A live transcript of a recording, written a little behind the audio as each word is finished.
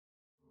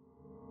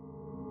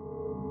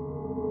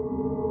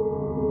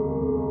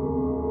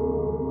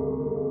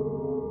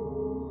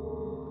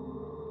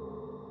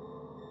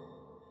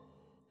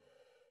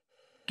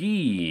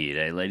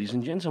G'day ladies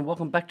and gents, and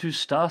welcome back to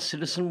Star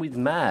Citizen with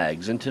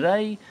Mags. And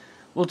today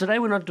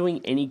we're not doing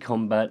any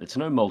combat, it's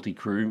no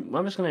multi-crew.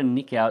 I'm just going to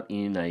nick out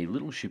in a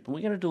little ship and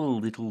we're going to do a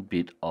little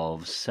bit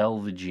of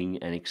salvaging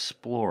and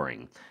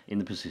exploring in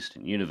the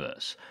persistent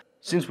universe.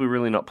 Since we're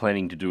really not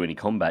planning to do any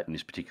combat in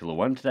this particular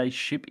one, today's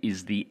ship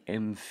is the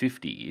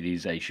M50. It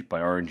is a ship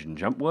by Origin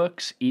Jump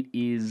Works. It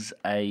is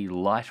a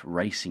light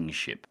racing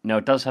ship. Now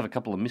it does have a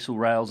couple of missile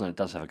rails and it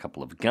does have a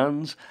couple of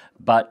guns,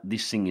 but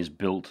this thing is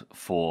built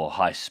for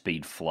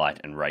high-speed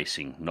flight and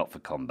racing, not for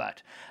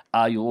combat.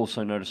 You'll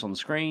also notice on the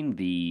screen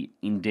the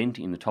indent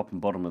in the top and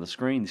bottom of the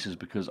screen. This is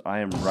because I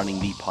am running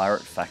the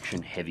Pirate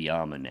Faction Heavy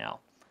Armor now.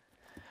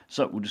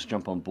 So we'll just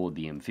jump on board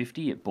the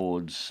M50. It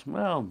boards,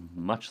 well,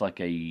 much like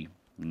a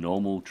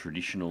normal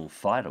traditional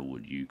fighter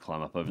would. You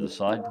climb up over the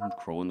side and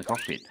crawl in the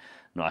cockpit.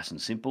 Nice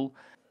and simple.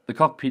 The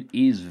cockpit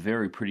is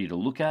very pretty to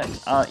look at.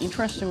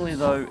 Interestingly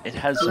though, it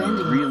has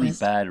some really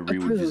bad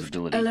rearward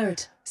visibility.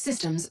 Alert.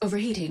 Systems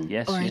overheating.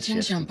 Yes.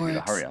 Jump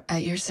Works hurry up.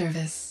 at your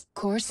service.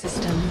 Core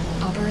system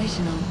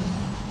operational.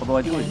 Although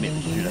I do admit,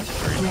 dude, that's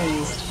very nice.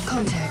 Raised.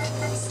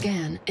 Contact.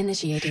 Scan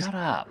initiated. Shut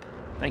up.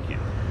 Thank you.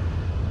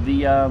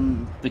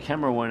 The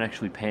camera won't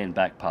actually pan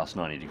back past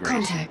 90 degrees.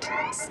 Contact.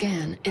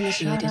 Scan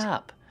initiated. Shut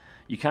up.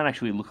 You can't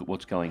actually look at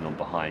what's going on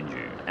behind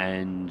you,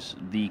 and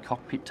the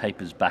cockpit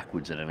tapers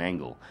backwards at an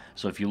angle.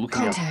 So if you're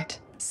looking Contact.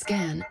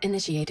 Scan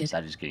initiated.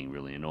 That is getting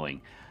really annoying.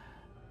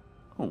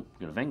 Oh,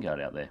 got a Vanguard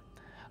out there.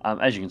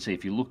 As you can see,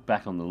 if you look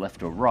back on the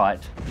left or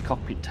right, the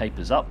cockpit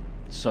tapers up,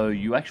 so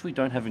you actually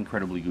don't have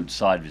incredibly good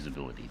side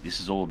visibility. This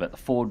is all about the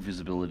forward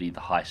visibility,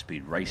 the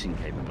high-speed racing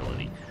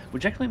capability,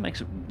 which actually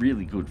makes it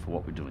really good for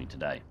what we're doing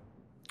today.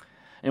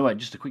 Anyway,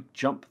 just a quick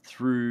jump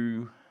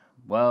through.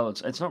 Well,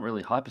 it's not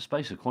really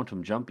hyperspace. A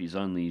quantum jump is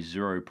only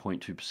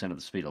 0.2% of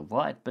the speed of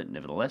light, but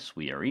nevertheless,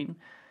 we are in.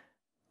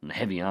 And the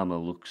heavy armor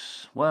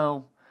looks,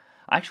 well,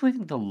 I actually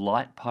think the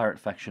light Pirate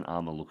Faction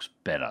armor looks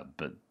better,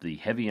 but the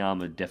heavy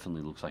armor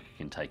definitely looks like it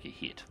can take a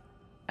hit.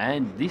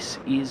 And this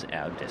is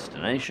our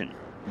destination.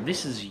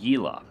 This is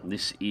Yela.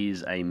 This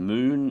is a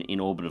moon in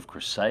orbit of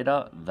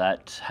Crusader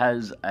that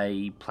has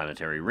a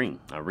planetary ring,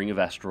 a ring of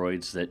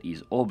asteroids that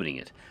is orbiting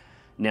it.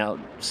 Now,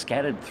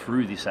 scattered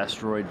through this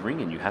asteroid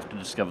ring, and you have to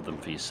discover them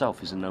for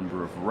yourself, is a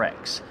number of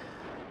wrecks.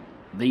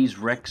 These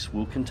wrecks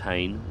will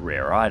contain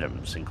rare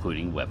items,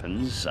 including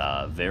weapons,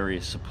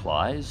 various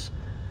supplies,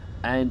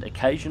 and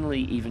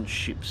occasionally even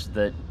ships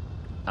that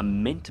are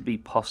meant to be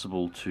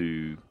possible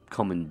to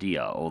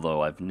commandeer,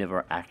 although I've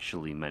never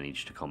actually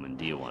managed to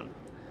commandeer one.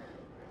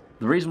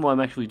 The reason why I'm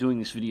actually doing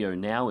this video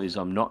now is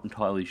I'm not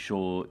entirely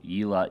sure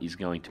Yela is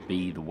going to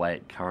be the way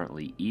it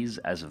currently is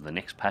as of the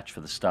next patch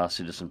for the Star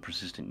Citizen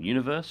Persistent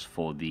Universe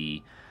for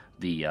the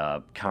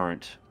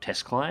current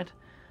test client.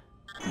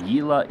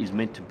 Yela is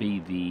meant to be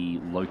the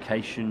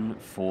location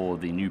for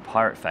the new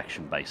Pirate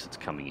Faction base that's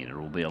coming in. It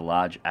will be a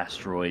large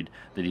asteroid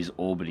that is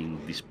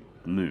orbiting this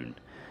moon.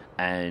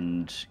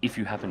 And if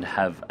you happen to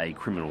have a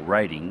criminal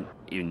rating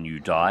and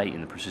you die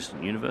in the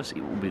Persistent Universe,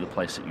 it will be the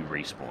place that you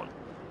respawn.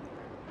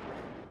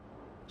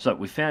 So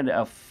we found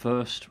our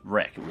first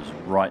wreck. It was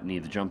right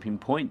near the jumping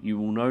point. You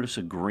will notice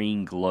a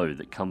green glow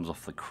that comes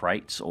off the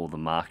crates or the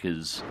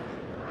markers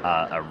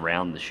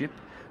around the ship.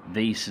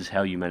 This is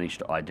how you manage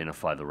to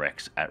identify the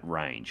wrecks at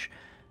range.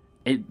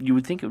 You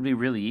would think it would be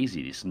really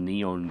easy, this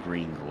neon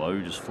green glow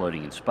just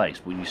floating in space.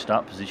 But when you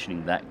start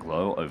positioning that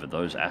glow over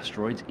those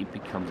asteroids, it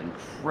becomes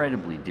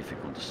incredibly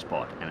difficult to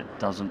spot, and it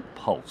doesn't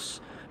pulse.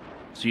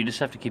 So you just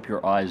have to keep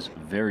your eyes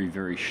very,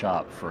 very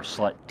sharp for a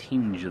slight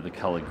tinge of the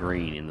colour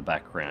green in the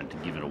background to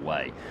give it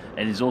away.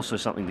 It is also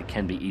something that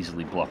can be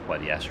easily blocked by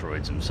the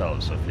asteroids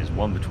themselves, so if there's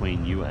one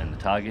between you and the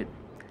target,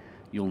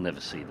 you'll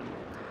never see them.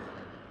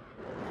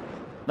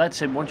 That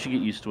said, once you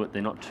get used to it,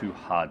 they're not too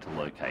hard to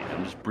locate.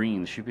 I'm just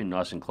bringing the ship in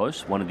nice and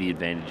close. One of the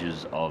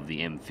advantages of the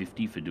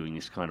M50 for doing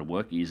this kind of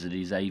work is it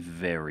is a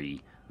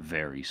very,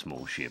 very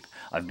small ship.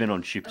 I've been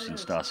on ships in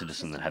Star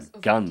Citizen that have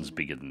guns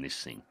bigger than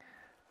this thing.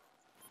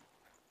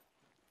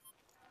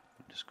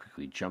 Just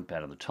quickly jump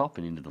out of the top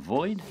and into the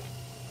void.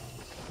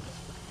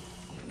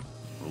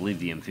 We'll leave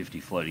the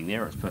M50 floating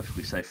there, it's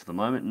perfectly safe for the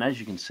moment. And as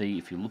you can see,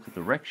 if you look at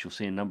the wrecks, you'll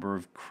see a number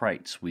of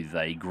crates with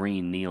a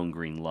neon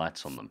green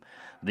lights on them.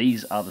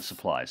 These are the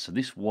supplies. So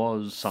this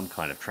was some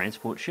kind of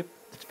transport ship.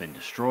 It's been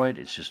destroyed,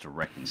 it's just a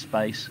wreck in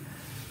space.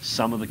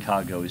 Some of the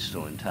cargo is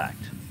still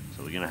intact.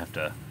 So we're going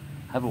to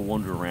have a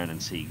wander around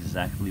and see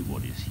exactly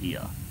what is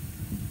here.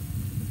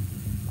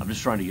 I'm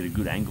just trying to get a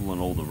good angle on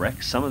all the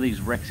wrecks. Some of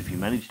these wrecks, if you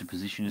manage to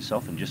position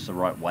yourself in just the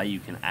right way,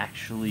 you can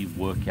actually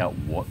work out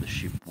what the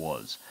ship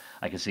was.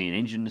 I can see an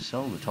engine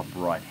nacelle in the top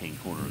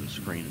right-hand corner of the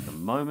screen at the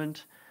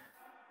moment,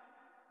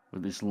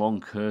 with this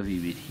long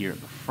curvy bit here at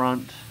the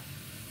front.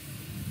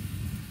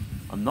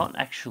 I'm not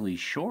actually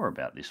sure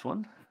about this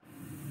one.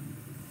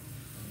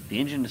 The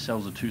engine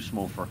nacelles are too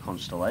small for a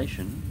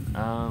Constellation.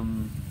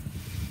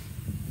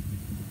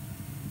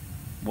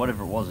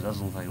 whatever it was, it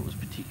doesn't look like it was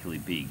particularly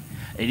big.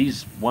 It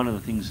is one of the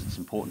things that's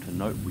important to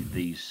note with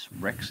these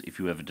wrecks, if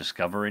you ever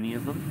discover any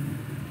of them.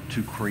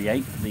 To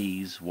create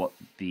these, what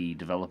the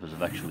developers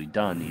have actually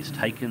done is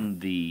taken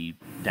the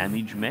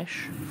damage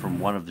mesh from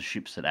one of the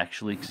ships that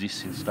actually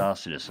exists in Star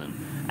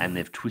Citizen, and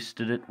they've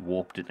twisted it,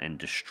 warped it, and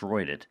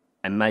destroyed it,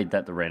 and made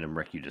that the random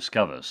wreck you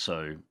discover.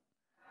 So,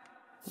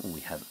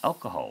 we have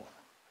alcohol.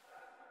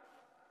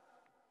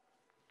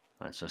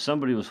 Right, so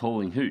somebody was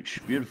hauling hooch.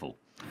 Beautiful.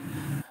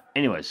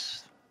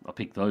 Anyways, I'll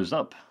pick those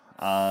up.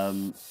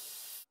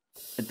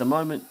 At the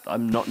moment,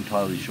 I'm not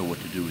entirely sure what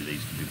to do with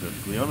these, to be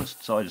perfectly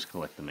honest, so I just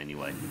collect them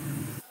anyway.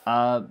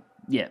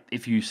 Yeah,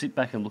 if you sit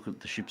back and look at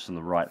the ships from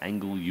the right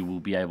angle, you will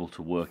be able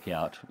to work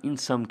out, in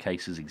some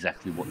cases,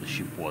 exactly what the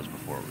ship was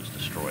before it was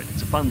destroyed.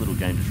 It's a fun little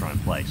game to try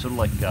and play, sort of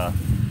like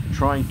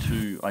trying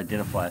to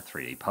identify a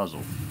 3D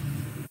puzzle.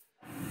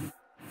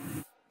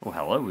 Oh,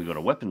 hello, we've got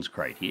a weapons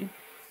crate here.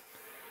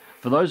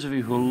 For those of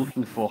you who are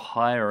looking for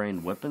higher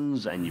end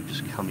weapons and you've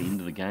just come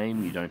into the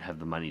game, you don't have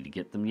the money to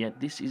get them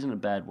yet, this isn't a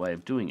bad way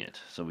of doing it.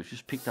 So we've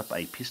just picked up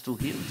a pistol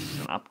here. This is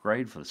an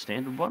upgrade for the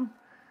standard one.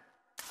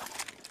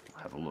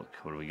 Have a look.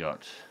 What do we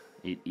got?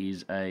 It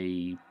is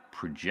a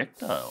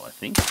projectile, I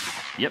think.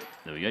 Yep,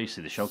 there we go. You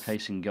see the shell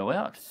casing go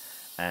out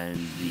and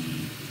the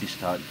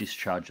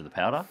discharge of the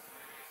powder.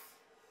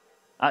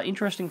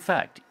 Interesting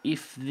fact,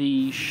 if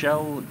the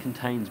shell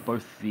contains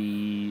both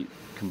the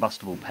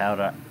combustible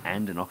powder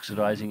and an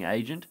oxidizing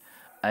agent,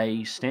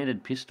 a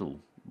standard pistol,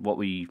 what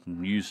we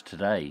use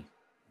today,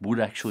 would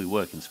actually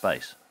work in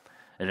space.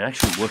 It'd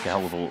actually work a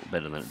hell of a lot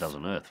better than it does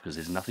on Earth, because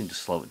there's nothing to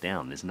slow it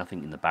down, there's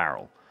nothing in the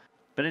barrel.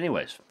 But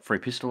anyways, free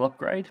pistol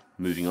upgrade,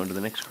 moving on to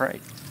the next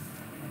crate.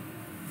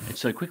 And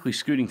so quickly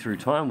scooting through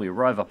time, we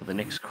arrive up at the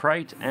next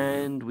crate,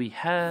 and we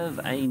have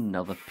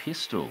another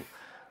pistol.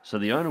 So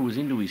the owner was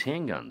into his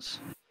handguns.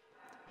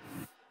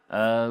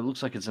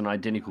 Looks like it's an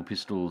identical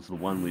pistol to the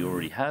one we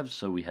already have,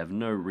 so we have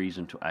no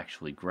reason to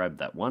actually grab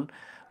that one.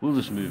 We'll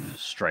just move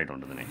straight on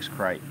to the next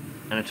crate.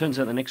 And it turns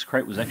out the next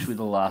crate was actually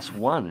the last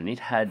one, and it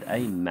had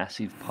a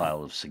massive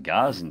pile of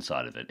cigars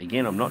inside of it.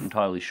 Again, I'm not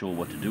entirely sure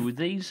what to do with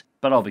these,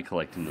 but I'll be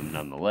collecting them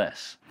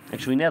nonetheless.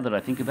 Actually, now that I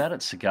think about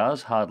it,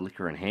 cigars, hard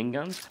liquor, and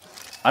handguns,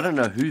 I don't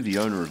know who the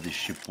owner of this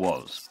ship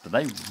was, but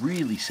they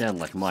really sound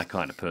like my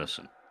kind of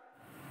person.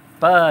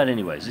 But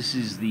anyways, this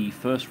is the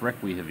first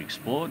wreck we have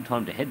explored.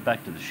 Time to head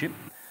back to the ship,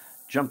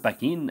 jump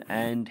back in,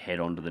 and head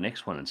on to the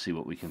next one and see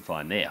what we can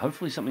find there.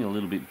 Hopefully something a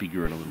little bit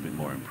bigger and a little bit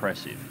more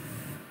impressive.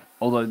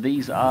 Although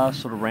these are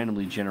sort of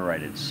randomly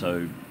generated,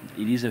 so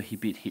it is a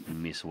bit hit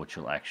and miss what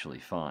you'll actually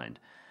find.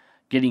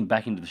 Getting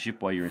back into the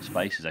ship while you're in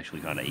space is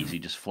actually kind of easy.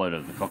 Just float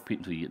over the cockpit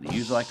until you get the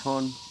use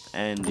icon,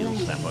 and it'll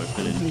snap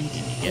open and in you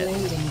get.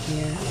 Landing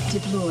gear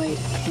deployed.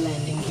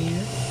 Landing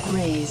gear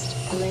raised.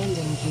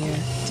 Landing gear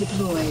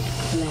deployed.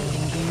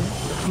 Landing gear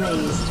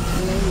raised.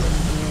 Landing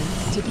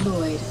gear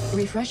deployed.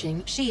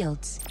 Refreshing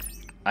shields.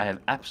 I have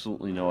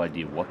absolutely no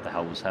idea what the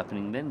hell was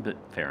happening then, but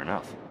fair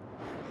enough.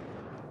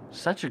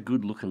 Such a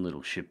good looking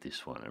little ship,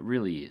 this one. It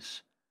really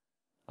is.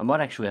 I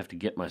might actually have to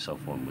get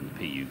myself one when the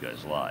PU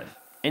goes live.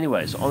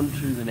 Anyways, on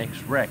to the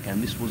next wreck,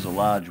 and this was a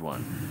large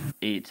one.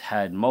 It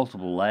had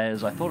multiple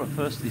layers. I thought at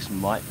first this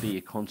might be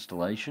a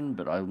constellation,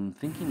 but I'm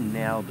thinking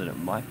now that it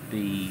might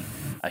be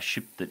a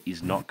ship that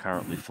is not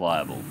currently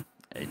flyable.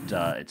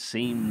 It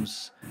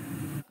seems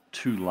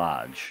too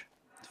large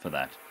for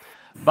that.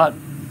 But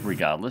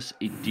regardless,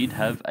 it did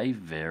have a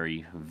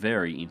very,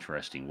 very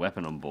interesting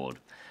weapon on board.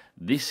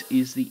 This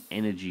is the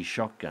energy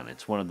shotgun.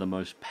 It's one of the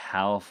most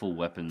powerful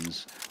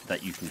weapons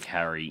that you can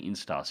carry in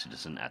Star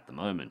Citizen at the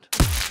moment.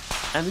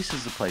 And this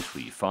is the place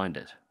where you find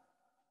it.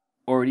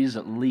 Or it is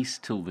at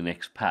least till the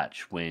next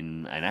patch,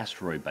 when an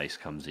asteroid base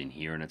comes in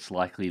here, and it's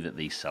likely that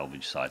these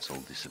salvage sites all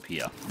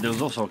disappear. There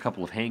was also a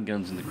couple of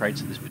handguns in the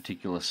crates at this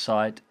particular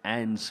site,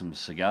 and some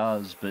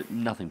cigars, but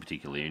nothing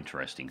particularly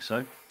interesting,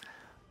 so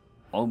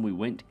on we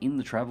went in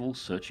the travel,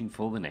 searching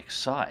for the next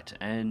site,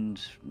 and,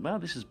 well,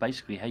 this is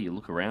basically how you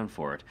look around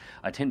for it.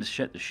 I tend to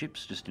set the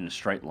ships just in a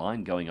straight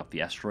line going up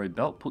the asteroid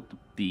belt, put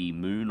the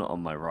moon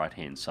on my right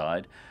hand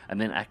side,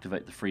 and then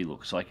activate the free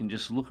look, so I can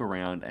just look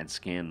around and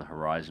scan the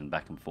horizon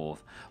back and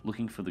forth,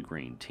 looking for the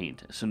green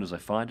tint. As soon as I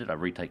find it, I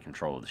retake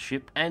control of the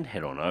ship and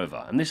head on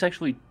over. And this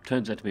actually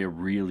turns out to be a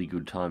really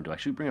good time to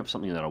actually bring up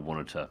something that I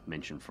wanted to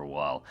mention for a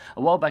while.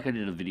 A while back I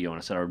did a video and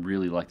I said I'd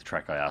really like the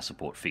track IR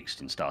support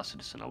fixed in Star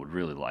Citizen. I would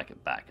really like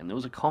it back. And there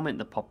was a comment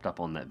that popped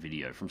up on that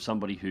video from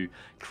somebody who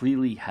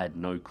clearly had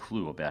no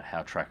clue about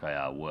how track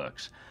IR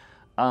works.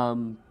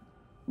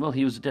 Well,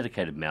 he was a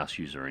dedicated mouse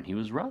user, and he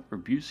was rather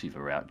abusive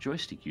about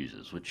joystick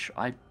users, which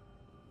I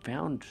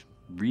found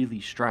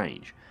really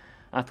strange.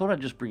 I thought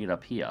I'd just bring it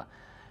up here.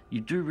 You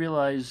do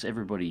realise,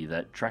 everybody,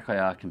 that track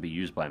IR can be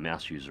used by a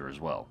mouse user as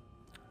well,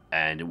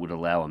 and it would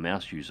allow a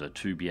mouse user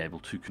to be able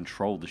to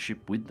control the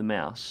ship with the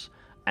mouse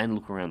and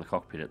look around the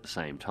cockpit at the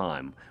same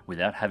time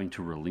without having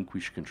to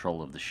relinquish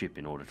control of the ship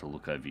in order to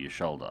look over your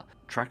shoulder.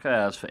 Track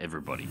IR is for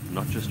everybody,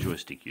 not just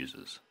joystick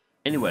users.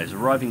 Anyways,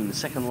 arriving in the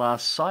second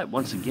last site,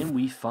 once again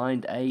we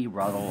find a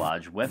rather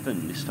large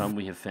weapon. This time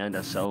we have found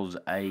ourselves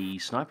a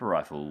sniper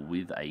rifle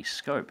with a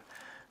scope.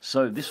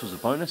 So this was a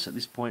bonus. At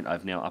this point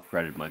I've now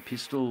upgraded my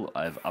pistol,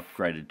 I've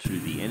upgraded to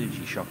the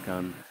energy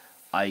shotgun,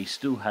 I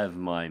still have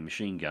my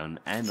machine gun,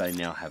 and I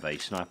now have a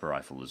sniper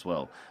rifle as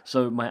well.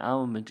 So my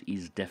armament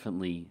is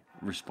definitely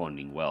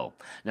responding well.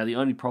 Now the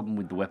only problem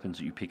with the weapons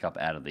that you pick up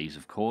out of these,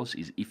 of course,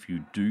 is if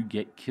you do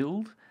get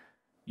killed,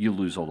 you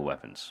lose all the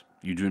weapons.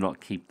 You do not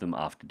keep them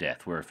after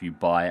death, where if you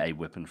buy a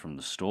weapon from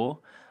the store,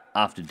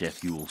 after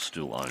death you will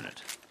still own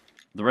it.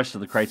 The rest of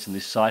the crates in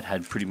this site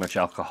had pretty much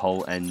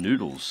alcohol and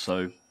noodles,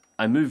 so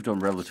I moved on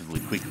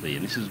relatively quickly,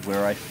 and this is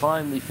where I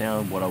finally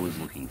found what I was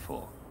looking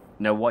for.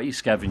 Now, while you're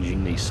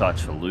scavenging these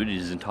sites for loot, it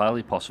is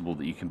entirely possible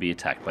that you can be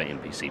attacked by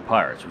NPC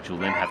pirates, which you'll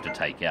then have to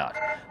take out.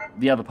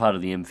 The other part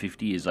of the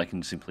M50 is I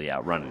can simply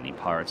outrun any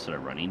pirates that I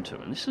run into,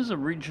 and this is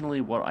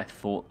originally what I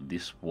thought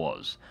this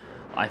was.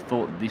 I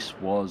thought this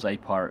was a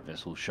pirate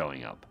vessel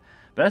showing up,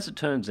 but as it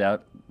turns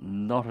out,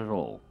 not at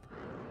all.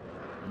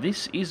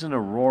 This is an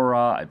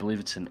Aurora, I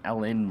believe it's an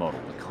LN model,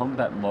 the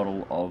combat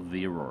model of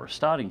the Aurora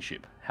starting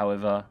ship.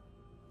 However,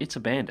 it's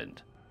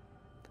abandoned.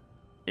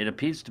 It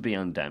appears to be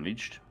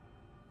undamaged,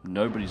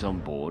 nobody's on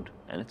board,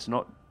 and it's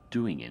not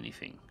doing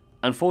anything.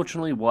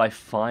 Unfortunately, while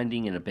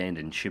finding an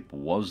abandoned ship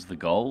was the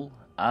goal,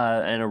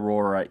 an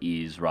Aurora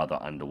is rather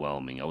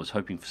underwhelming. I was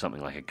hoping for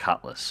something like a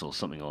Cutlass or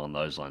something along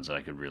those lines that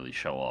I could really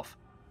show off.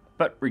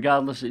 But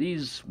regardless, it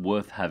is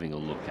worth having a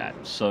look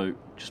at. So,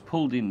 just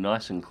pulled in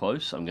nice and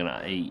close, I'm going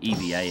to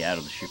EVA out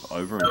of the ship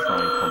over and try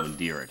and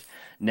commandeer it.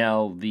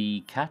 Now,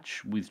 the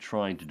catch with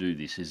trying to do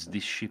this is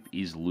this ship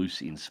is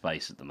loose in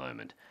space at the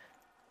moment.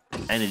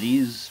 And it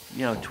is,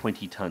 you know, a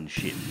 20-ton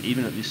ship.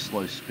 Even at this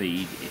slow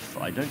speed, if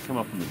I don't come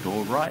up on the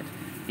door right,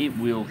 it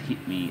will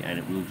hit me and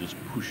it will just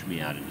push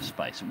me out into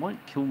space. It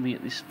won't kill me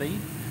at this speed,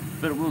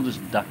 but it will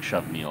just duck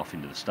shove me off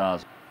into the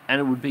stars. And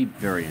it would be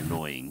very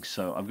annoying,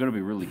 so I've got to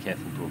be really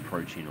careful to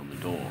approach in on the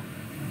door.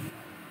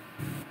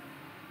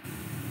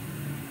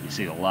 You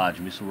see a large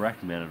missile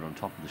rack mounted on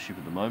top of the ship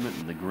at the moment,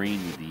 and the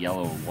green with the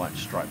yellow and white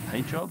striped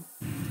paint job.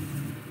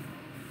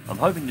 I'm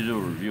hoping to do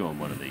a review on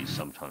one of these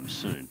sometime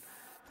soon.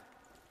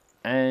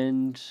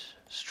 And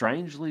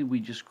strangely,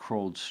 we just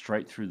crawled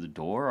straight through the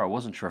door. I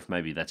wasn't sure if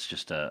maybe that's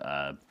just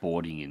a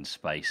boarding in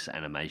space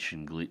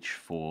animation glitch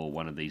for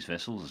one of these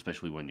vessels,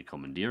 especially when you're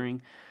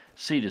commandeering.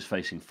 Seat is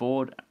facing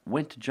forward,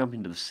 went to jump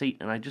into the seat,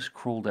 and I just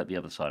crawled out the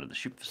other side of the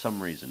ship for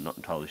some reason, not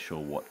entirely sure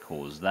what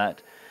caused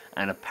that.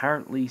 And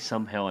apparently,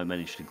 somehow I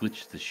managed to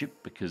glitch the ship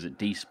because it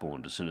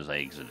despawned as soon as I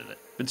exited it.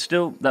 But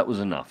still, that was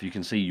enough. You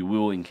can see you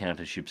will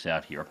encounter ships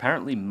out here.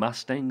 Apparently,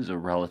 Mustangs are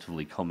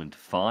relatively common to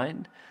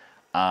find.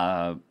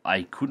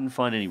 I couldn't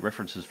find any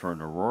references for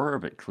an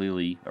Aurora, but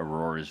clearly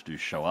Auroras do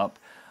show up.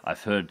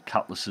 I've heard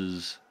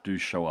Cutlasses do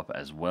show up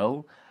as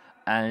well,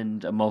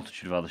 and a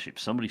multitude of other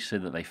ships. Somebody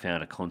said that they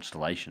found a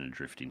Constellation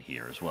adrift in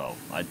here as well.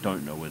 I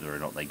don't know whether or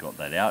not they got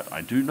that out.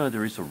 I do know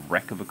there is a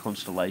wreck of a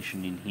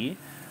Constellation in here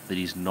that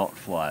is not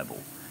flyable.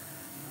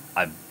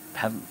 I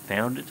haven't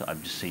found it,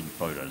 I've just seen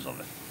photos of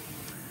it.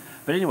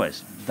 But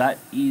anyways, that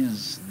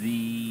is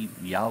the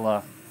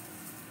Yela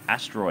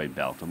asteroid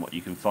belt and what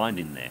you can find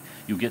in there.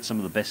 You'll get some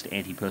of the best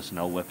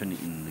anti-personnel weapon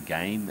in the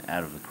game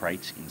out of the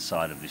crates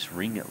inside of this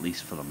ring, at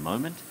least for the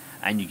moment,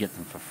 and you get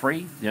them for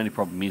free. The only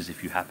problem is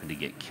if you happen to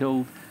get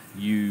killed,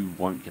 you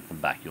won't get them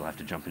back. You'll have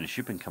to jump in a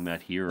ship and come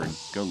out here and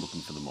go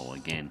looking for them all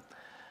again.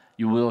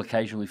 You will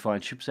occasionally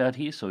find ships out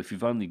here, so if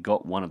you've only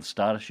got one of the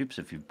starter ships,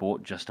 if you've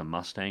bought just a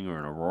Mustang or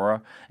an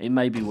Aurora, it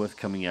may be worth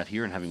coming out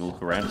here and having a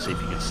look around to see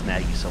if you can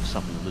snag yourself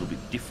something a little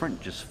bit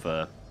different just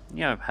for, you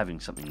know, having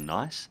something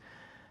nice.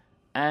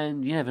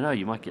 And you never know,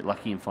 you might get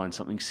lucky and find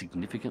something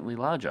significantly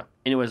larger.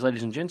 Anyways,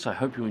 ladies and gents, I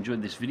hope you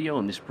enjoyed this video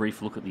and this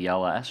brief look at the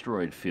Yela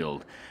asteroid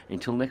field.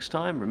 Until next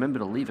time, remember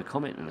to leave a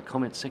comment in the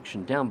comment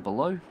section down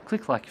below.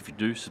 Click like if you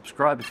do,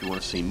 subscribe if you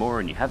want to see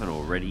more and you haven't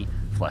already.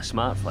 Fly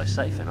smart, fly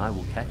safe, and I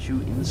will catch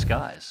you in the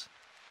skies.